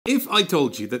If I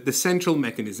told you that the central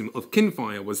mechanism of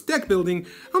Kinfire was deck building,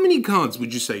 how many cards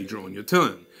would you say you draw on your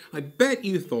turn? I bet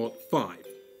you thought 5,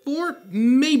 4,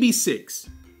 maybe 6.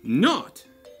 Not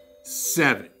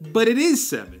 7. But it is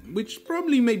 7, which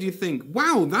probably made you think,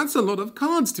 wow, that's a lot of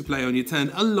cards to play on your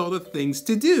turn, a lot of things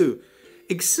to do.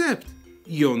 Except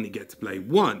you only get to play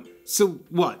 1. So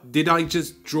what, did I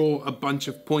just draw a bunch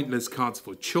of pointless cards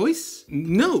for choice?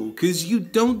 No, because you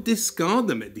don't discard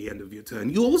them at the end of your turn.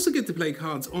 You also get to play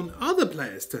cards on other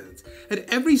players' turns. At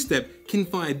every step,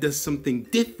 Kinfire does something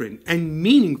different and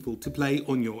meaningful to play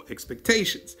on your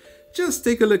expectations. Just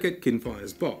take a look at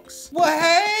Kinfire's box. Well,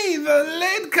 hey, the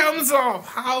lid comes off!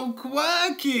 How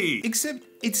quirky! Except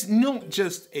it's not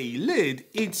just a lid,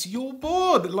 it's your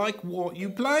board, like what you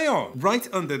play on. Right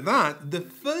under that, the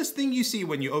first thing you see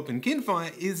when you open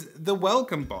Kinfire is the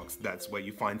welcome box. That's where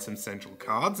you find some central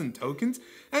cards and tokens,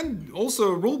 and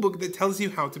also a rulebook that tells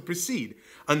you how to proceed.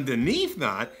 Underneath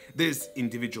that, there's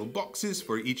individual boxes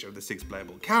for each of the 6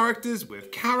 playable characters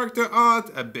with character art,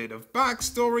 a bit of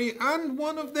backstory, and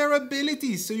one of their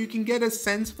abilities so you can get a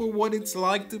sense for what it's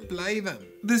like to play them.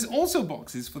 There's also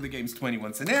boxes for the game's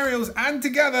 21 scenarios, and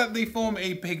together they form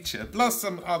a picture, plus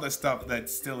some other stuff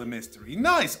that's still a mystery.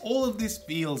 Nice, all of this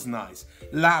feels nice,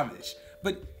 lavish,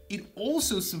 but it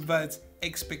also subverts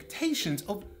expectations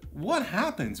of what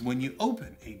happens when you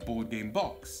open a board game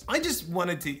box. I just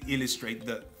wanted to illustrate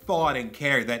the thought and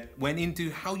care that went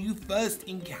into how you first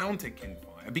encounter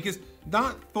Kinfire, because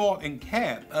that thought and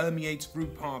care permeates through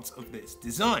parts of this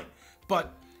design.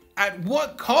 But at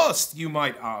what cost, you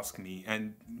might ask me?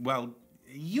 And well,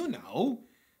 you know,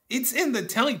 it's in the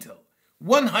title.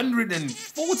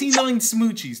 149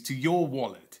 smoochies to your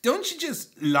wallet. Don't you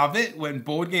just love it when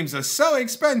board games are so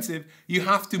expensive, you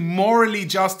have to morally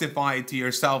justify it to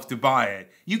yourself to buy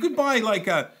it? You could buy like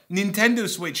a Nintendo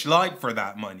Switch Lite for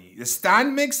that money, a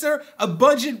stand mixer, a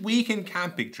budget weekend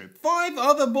camping trip, 5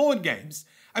 other board games.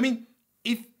 I mean,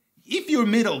 if you're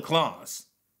middle class,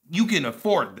 you can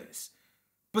afford this.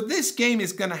 But this game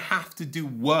is gonna have to do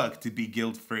work to be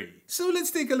guilt-free. So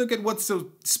let's take a look at what's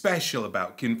so special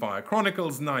about Kinfire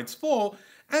Chronicles Night's Fall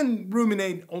and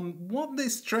ruminate on what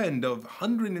this trend of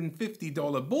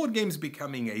 $150 board games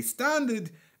becoming a standard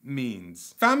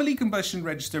means. Family Combustion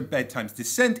Register Bedtime's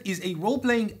Descent is a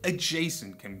role-playing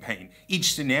adjacent campaign.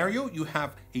 Each scenario, you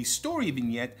have a story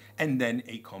vignette and then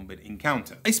a combat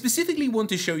encounter. I specifically want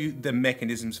to show you the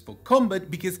mechanisms for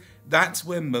combat because that's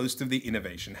where most of the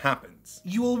innovation happens.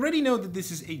 You already know that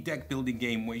this is a deck building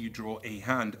game where you draw a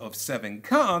hand of 7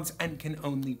 cards and can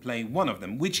only play one of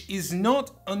them, which is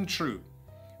not untrue.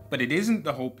 But it isn't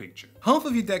the whole picture. Half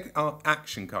of your deck are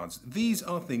action cards. These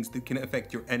are things that can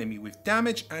affect your enemy with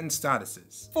damage and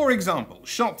statuses. For example,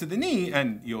 Shot to the Knee,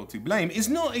 and you're to blame, is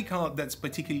not a card that's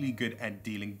particularly good at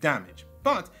dealing damage,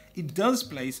 but it does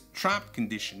place trapped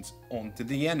conditions onto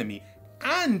the enemy,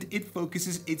 and it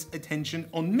focuses its attention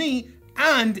on me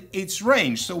and its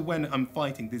range. So when I'm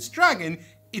fighting this dragon,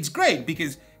 it's great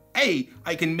because A,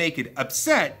 I can make it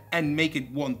upset and make it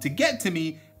want to get to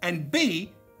me, and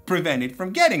B, prevent it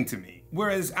from getting to me.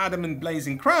 Whereas Adamant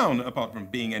Blazing Crown, apart from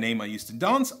being a name I used to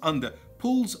dance under,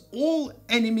 pulls all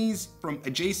enemies from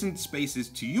adjacent spaces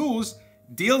to yours,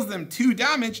 deals them 2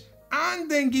 damage, and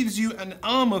then gives you an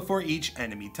armor for each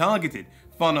enemy targeted.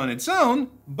 Fun on its own,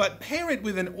 but pair it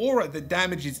with an aura that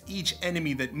damages each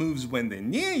enemy that moves when they're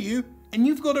near you, and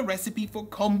you've got a recipe for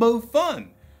combo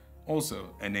fun.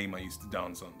 Also, a name I used to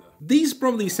dance under. These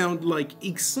probably sound like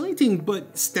exciting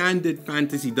but standard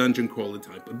fantasy dungeon crawler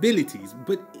type abilities,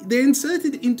 but they're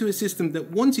inserted into a system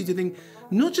that wants you to think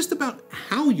not just about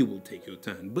how you will take your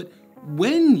turn, but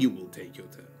when you will take your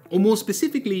turn. Or more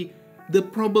specifically, the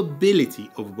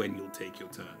probability of when you'll take your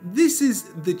turn. This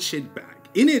is the chit bag.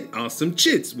 In it are some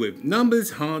chits with numbers,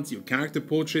 hearts, your character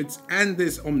portraits, and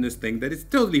this ominous thing that is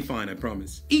totally fine, I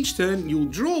promise. Each turn you'll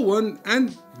draw one,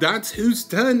 and that's whose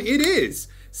turn it is.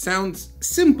 Sounds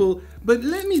simple, but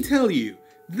let me tell you,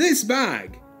 this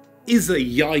bag is a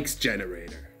yikes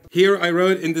generator. Here I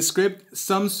wrote in the script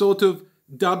some sort of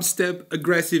dubstep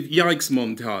aggressive yikes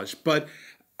montage, but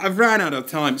I've ran out of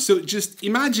time, so just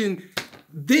imagine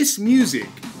this music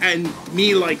and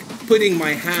me like putting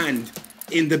my hand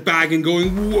in the bag and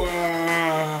going, "Wah!"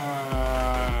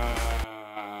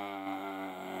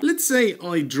 Let's say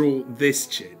I draw this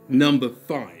chit, number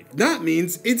 5. That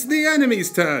means it's the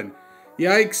enemy's turn.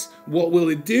 Yikes, what will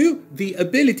it do? The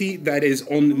ability that is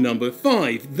on number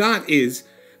 5, that is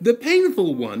the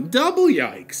painful one, double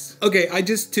yikes. Okay, I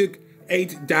just took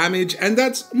 8 damage and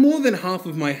that's more than half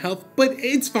of my health, but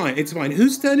it's fine, it's fine.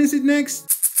 Whose turn is it next?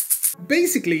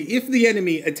 Basically, if the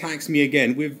enemy attacks me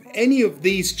again with any of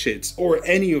these chits or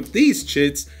any of these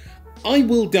chits, I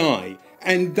will die,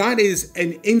 and that is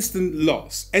an instant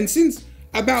loss. And since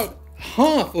about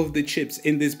half of the chips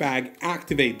in this bag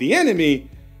activate the enemy,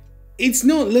 it's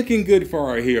not looking good for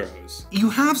our heroes.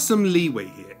 You have some leeway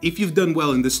here. If you've done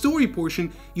well in the story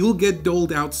portion, you'll get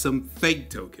doled out some fate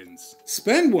tokens.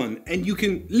 Spend one and you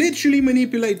can literally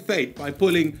manipulate fate by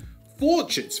pulling 4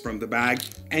 chits from the bag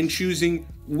and choosing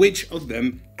which of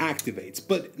them activates.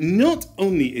 But not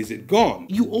only is it gone,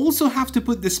 you also have to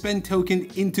put the spend token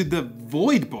into the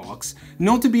void box,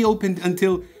 not to be opened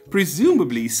until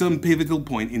presumably some pivotal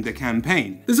point in the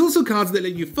campaign. There's also cards that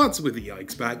let you futz with the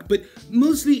Yikes bag, but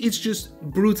mostly it's just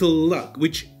brutal luck,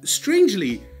 which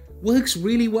strangely works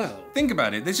really well. Think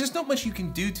about it, there's just not much you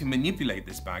can do to manipulate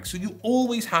this bag, so you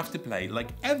always have to play like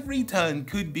every turn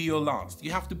could be your last.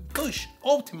 You have to push,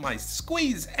 optimize,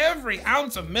 squeeze every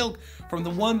ounce of milk from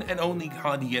the one and only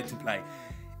card you get to play.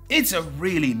 It's a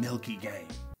really milky game.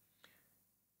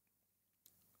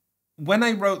 When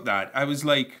I wrote that, I was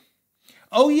like,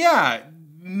 oh yeah,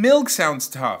 milk sounds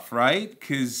tough, right?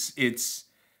 'Cause it's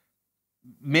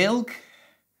milk?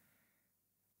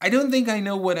 I don't think I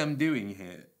know what I'm doing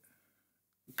here.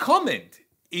 Comment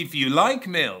if you like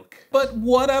milk. But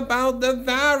what about the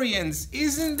variants?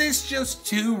 Isn't this just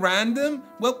too random?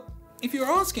 Well, if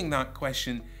you're asking that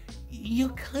question,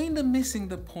 you're kinda missing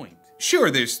the point.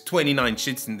 Sure, there's 29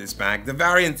 chits in this bag, the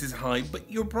variance is high, but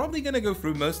you're probably gonna go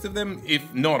through most of them, if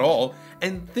not all,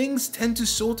 and things tend to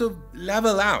sort of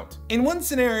level out. In one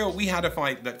scenario, we had a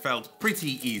fight that felt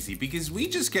pretty easy because we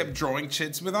just kept drawing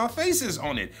chits with our faces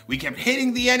on it. We kept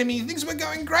hitting the enemy, things were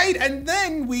going great, and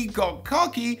then we got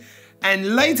cocky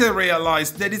and later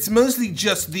realized that it's mostly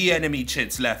just the enemy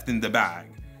chits left in the bag.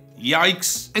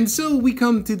 Yikes. And so we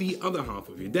come to the other half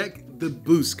of your deck, the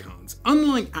boost cards.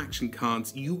 Unlike action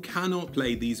cards, you cannot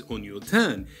play these on your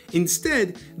turn.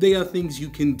 Instead, they are things you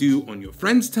can do on your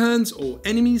friends' turns or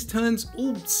enemies' turns,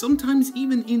 or sometimes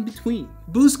even in between.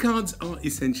 Boost cards are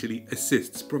essentially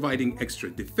assists, providing extra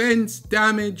defense,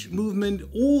 damage, movement,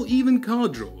 or even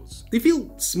card draws. They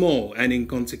feel small and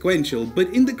inconsequential,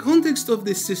 but in the context of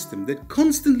this system that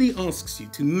constantly asks you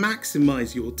to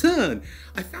maximize your turn,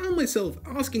 I found myself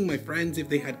asking my friends if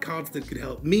they had cards that could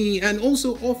help me, and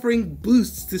also offering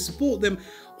boosts to support them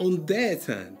on their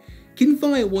turn.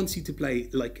 Kinfire wants you to play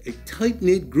like a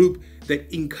tight-knit group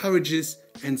that encourages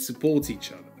and supports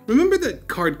each other. Remember that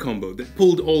card combo that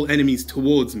pulled all enemies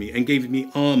towards me and gave me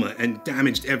armor and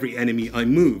damaged every enemy I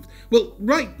moved? Well,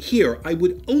 right here I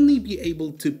would only be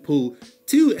able to pull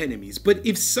 2 enemies, but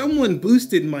if someone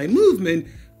boosted my movement,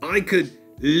 I could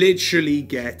literally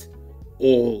get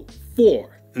all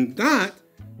 4. And that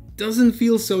doesn't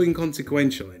feel so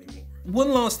inconsequential anymore.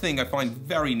 One last thing I find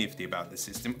very nifty about this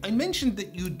system, I mentioned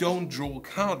that you don't draw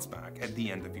cards back at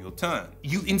the end of your turn.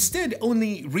 You instead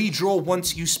only redraw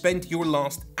once you spent your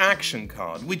last action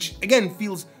card, which again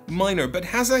feels minor but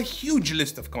has a huge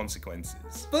list of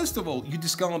consequences. First of all, you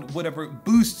discard whatever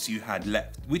boosts you had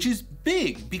left, which is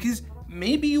big because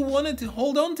maybe you wanted to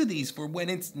hold on to these for when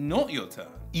it's not your turn.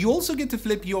 You also get to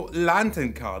flip your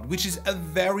Lantern card, which is a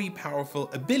very powerful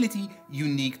ability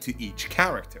unique to each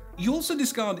character. You also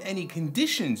discard any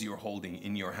conditions you're holding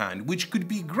in your hand, which could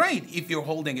be great if you're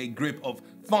holding a grip of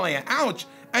Fire Ouch,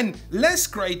 and less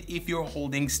great if you're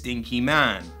holding Stinky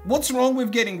Man. What's wrong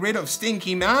with getting rid of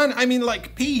Stinky Man? I mean,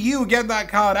 like, PU, get that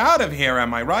card out of here,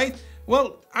 am I right?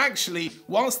 Well, actually,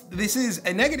 whilst this is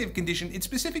a negative condition, it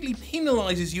specifically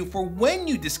penalizes you for when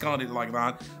you discard it like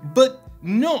that, but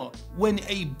not when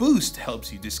a boost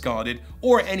helps you discard it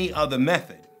or any other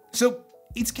method. So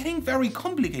it's getting very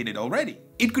complicated already.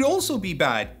 It could also be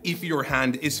bad if your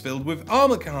hand is filled with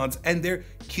armor cards and their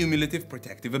cumulative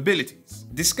protective abilities.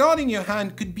 Discarding your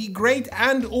hand could be great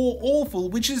and or awful,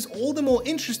 which is all the more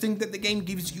interesting that the game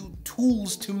gives you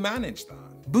tools to manage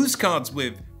that. Boost cards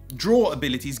with draw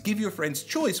abilities give your friends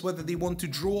choice whether they want to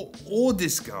draw or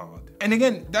discard. And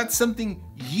again, that's something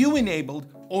you enabled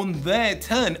on their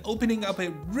turn, opening up a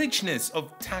richness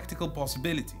of tactical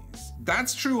possibilities.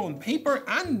 That's true on paper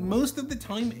and most of the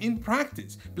time in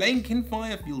practice. Playing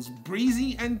Kinfire feels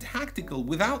breezy and tactical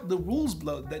without the rules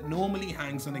bloat that normally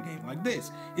hangs on a game like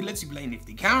this. It lets you play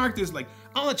nifty characters like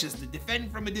archers that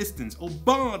defend from a distance, or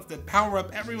bards that power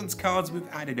up everyone's cards with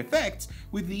added effects,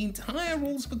 with the entire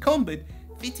rules for combat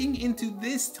fitting into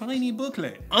this tiny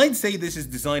booklet. I'd say this is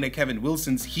designer Kevin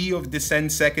Wilson's He of Descent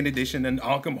 2nd edition and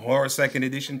Arkham Horror 2nd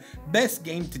edition best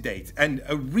game to date, and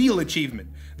a real achievement.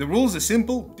 The rules are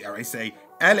simple, dare I say,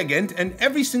 elegant, and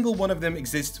every single one of them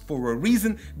exists for a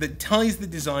reason that ties the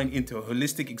design into a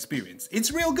holistic experience.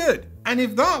 It's real good. And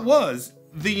if that was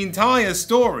the entire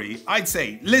story, I'd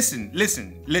say, listen.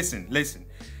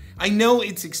 I know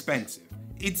it's expensive.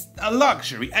 It's a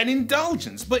luxury, an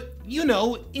indulgence, but you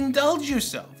know, indulge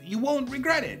yourself. You won't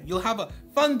regret it. You'll have a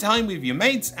fun time with your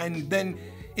mates, and then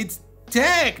it's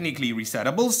technically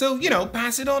resettable, so you know,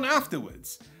 pass it on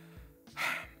afterwards.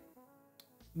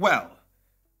 Well,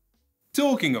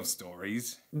 talking of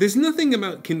stories, there's nothing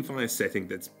about Kinfire's setting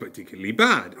that's particularly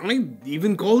bad. I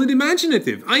even call it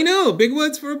imaginative. I know, big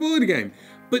words for a board game.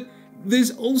 But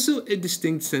there's also a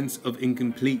distinct sense of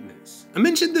incompleteness. I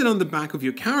mentioned that on the back of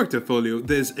your character folio,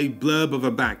 there's a blurb of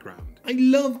a background. I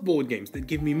love board games that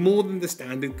give me more than the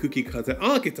standard cookie-cutter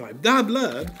archetype. That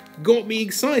blurb got me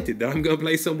excited that I'm gonna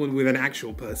play someone with an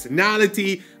actual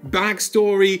personality,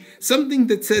 backstory, something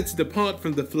that sets it apart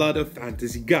from the flood of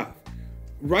fantasy guff.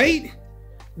 Right?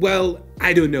 Well,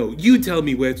 I don't know. You tell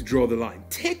me where to draw the line.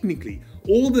 Technically,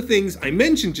 all the things I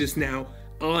mentioned just now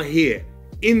are here,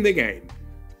 in the game,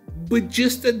 but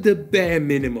just at the bare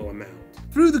minimal amount.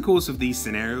 Through the course of these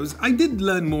scenarios, I did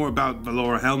learn more about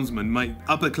Valora Helmsman, my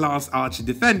upper-class archer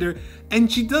defender,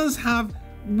 and she does have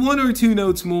 1 or 2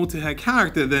 notes more to her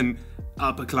character than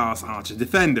upper-class archer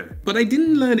defender. But I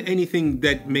didn't learn anything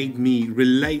that made me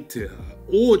relate to her,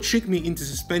 or trick me into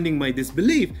suspending my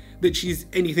disbelief that she's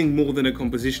anything more than a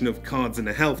composition of cards and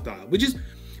a health dial, which is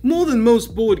more than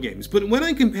most board games. But when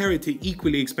I compare it to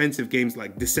equally expensive games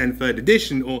like Descent 3rd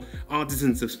Edition or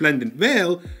Artisans of Splendid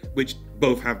Vale, which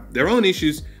both have their own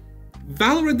issues,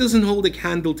 Valora doesn't hold a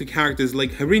candle to characters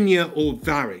like Harinia or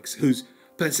Varix, whose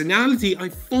personality I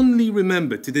fondly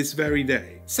remember to this very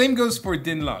day. Same goes for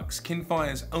Dinlux,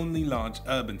 Kinfire's only large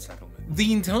urban settlement.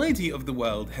 The entirety of the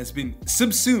world has been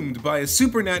subsumed by a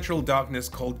supernatural darkness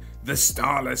called the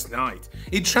Starless Night.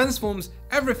 It transforms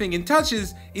everything it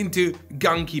touches into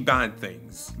gunky bad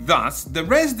things. Thus, the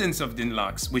residents of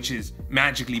Dinlux, which is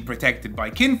magically protected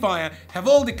by Kinfire, have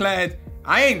all declared,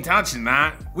 "I ain't touching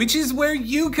that." Which is where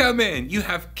you come in. You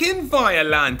have Kinfire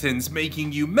lanterns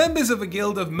making you members of a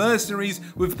guild of mercenaries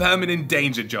with permanent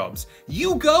danger jobs.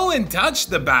 You go and touch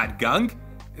the bad gunk,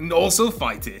 and also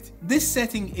fight it. This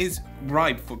setting is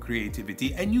ripe for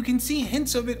creativity, and you can see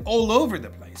hints of it all over the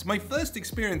place. My first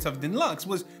experience of Dinlux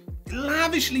was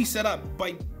lavishly set up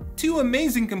by 2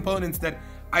 amazing components that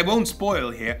I won't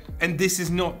spoil here, and this is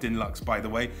not Dinlux, by the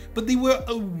way, but they were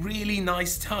a really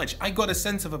nice touch. I got a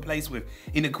sense of a place with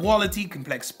inequality,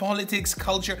 complex politics,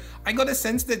 culture. I got a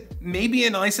sense that maybe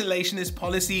an isolationist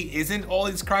policy isn't all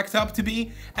it's cracked up to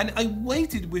be, and I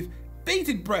waited with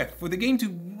bated breath for the game to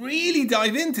really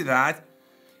dive into that,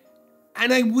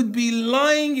 and I would be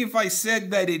lying if I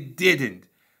said that it didn't.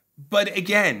 But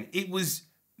again, it was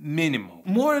minimal.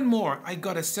 More and more, I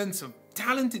got a sense of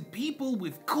talented people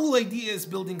with cool ideas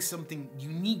building something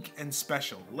unique and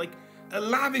special. Like a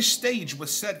lavish stage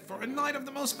was set for a night of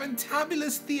the most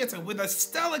fantabulous theater with a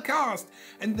stellar cast,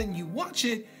 and then you watch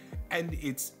it and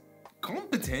it's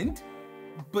competent,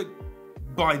 but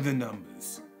by the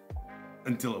numbers.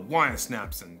 Until a wire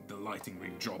snaps and the lighting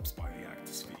rig drops by the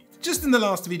actor's feet. Just in the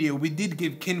last video, we did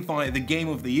give Kinfire the Game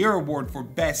of the Year award for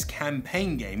Best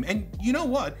Campaign Game, and you know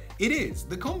what? It is.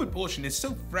 The combat portion is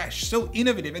so fresh, so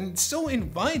innovative, and so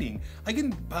inviting. I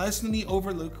can personally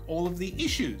overlook all of the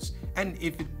issues, and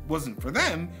if it wasn't for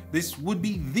them, this would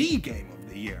be the Game of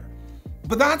the Year.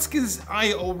 But that's because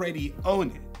I already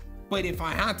own it. But if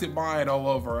I had to buy it all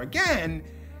over again,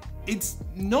 it's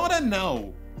not a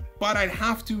no, but I'd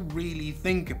have to really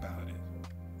think about it.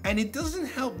 And it doesn't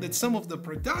help that some of the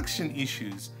production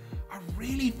issues are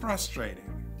really frustrating.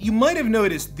 You might have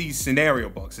noticed these scenario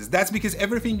boxes. That's because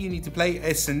everything you need to play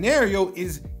a scenario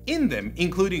is in them,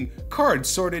 including cards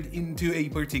sorted into a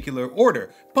particular order,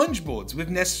 punch boards with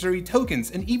necessary tokens,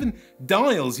 and even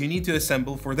dials you need to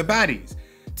assemble for the baddies.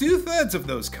 2/3 of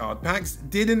those card packs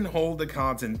didn't hold the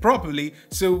cards in properly,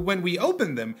 so when we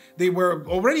opened them, they were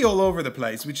already all over the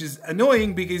place, which is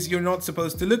annoying because you're not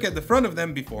supposed to look at the front of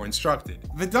them before instructed.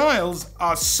 The dials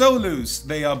are so loose,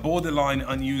 they are borderline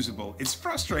unusable. It's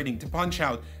frustrating to punch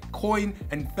out coin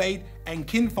and fate and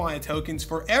Kinfire tokens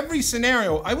for every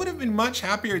scenario. I would have been much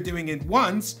happier doing it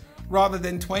once rather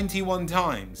than 21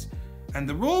 times. And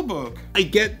the rulebook, I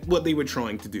get what they were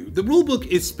trying to do. The rulebook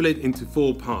is split into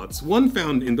 4 parts, one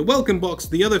found in the welcome box,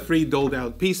 the other 3 doled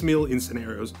out piecemeal in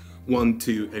scenarios 1,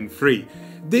 2, and 3.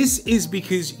 This is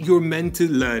because you're meant to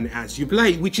learn as you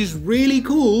play, which is really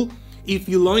cool if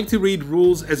you like to read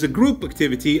rules as a group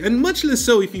activity, and much less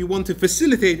so if you want to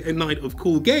facilitate a night of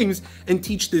cool games and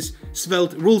teach this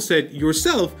svelte rule set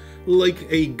yourself like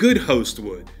a good host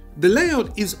would. The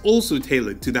layout is also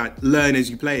tailored to that learn as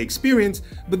you play experience,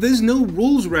 but there's no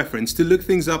rules reference to look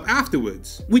things up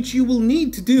afterwards, which you will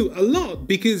need to do a lot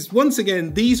because once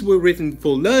again these were written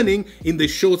for learning in the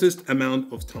shortest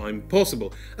amount of time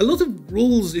possible. A lot of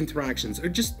rules interactions are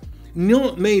just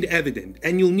not made evident,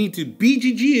 and you'll need to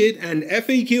BGG it and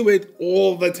FAQ it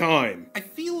all the time. I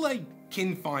feel like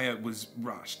Kinfire was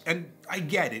rushed, and I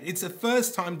get it, it's a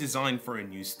first time design for a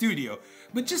new studio,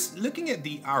 but just looking at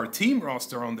our team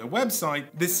roster on their website,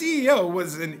 the CEO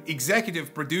was an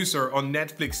executive producer on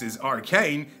Netflix's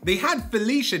Arcane, they had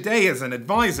Felicia Day as an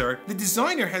advisor, the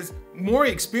designer has more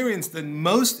experience than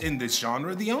most in this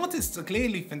genre, the artists are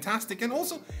clearly fantastic, and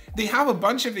also they have a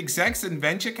bunch of execs and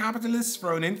venture capitalists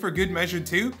thrown in for good measure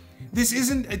too. This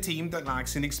isn't a team that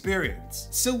lacks in experience.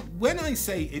 So when I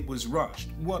say it was rushed,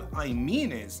 what I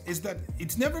mean is that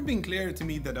it's never been clear to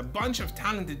me that a bunch of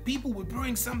talented people were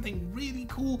brewing something really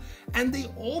cool and they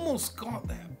almost got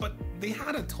there, but they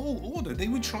had a tall order. They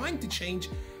were trying to change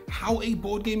how a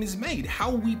board game is made,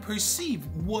 how we perceive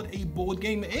what a board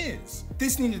game is.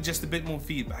 This needed just a bit more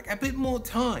feedback, a bit more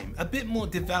time, a bit more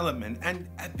development, and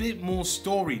a bit more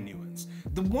story nuance.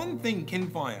 The one thing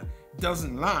Kinfire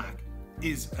doesn't lack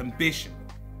is ambition.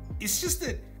 It's just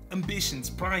that ambition's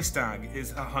price tag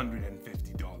is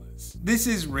 $150. This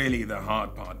is really the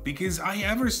hard part because I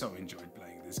ever so enjoyed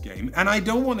playing this game and I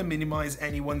don't want to minimize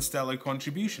anyone's stellar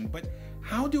contribution, but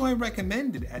how do I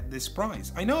recommend it at this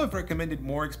price? I know I've recommended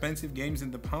more expensive games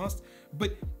in the past,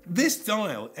 but this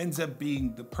dial ends up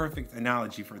being the perfect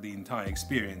analogy for the entire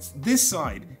experience. This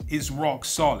side is rock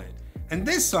solid, and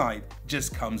this side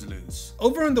just comes loose.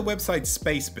 Over on the website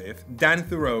SpaceBiff, Dan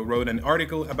Thoreau wrote an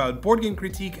article about board game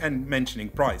critique and mentioning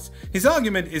price. His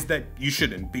argument is that you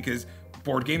shouldn't, because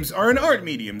board games are an art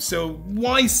medium, so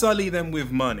why sully them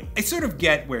with money? I sort of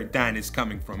get where Dan is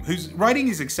coming from, whose writing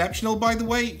is exceptional by the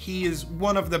way, he is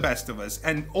one of the best of us,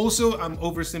 and also I'm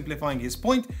oversimplifying his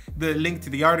point, the link to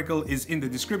the article is in the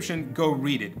description, go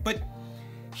read it. But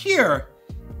here,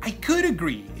 I could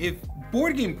agree if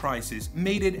board game prices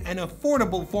made it an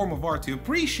affordable form of art to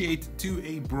appreciate to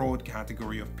a broad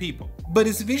category of people. But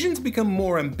as visions become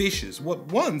more ambitious, what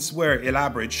once were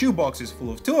elaborate shoeboxes full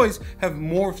of toys have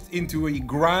morphed into a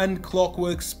grand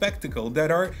clockwork spectacle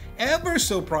that are ever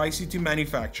so pricey to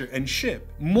manufacture and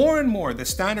ship. More and more, the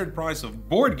standard price of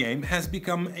board game has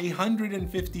become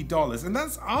 $150, and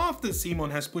that's after Simon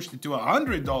has pushed it to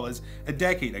 $100 a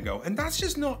decade ago, and that's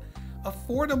just not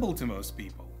affordable to most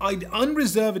people. I'd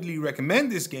unreservedly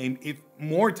recommend this game if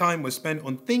more time was spent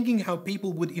on thinking how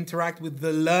people would interact with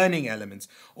the learning elements,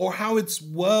 or how its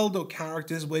world or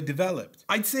characters were developed.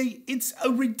 I'd say it's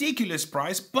a ridiculous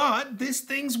price, but this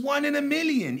thing's 1 in a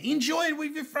million. Enjoy it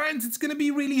with your friends, it's gonna be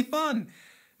really fun.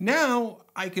 Now,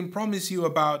 I can promise you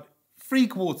about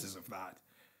 3/4 of that.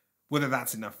 Whether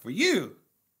that's enough for you,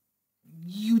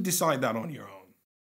 you decide that on your own.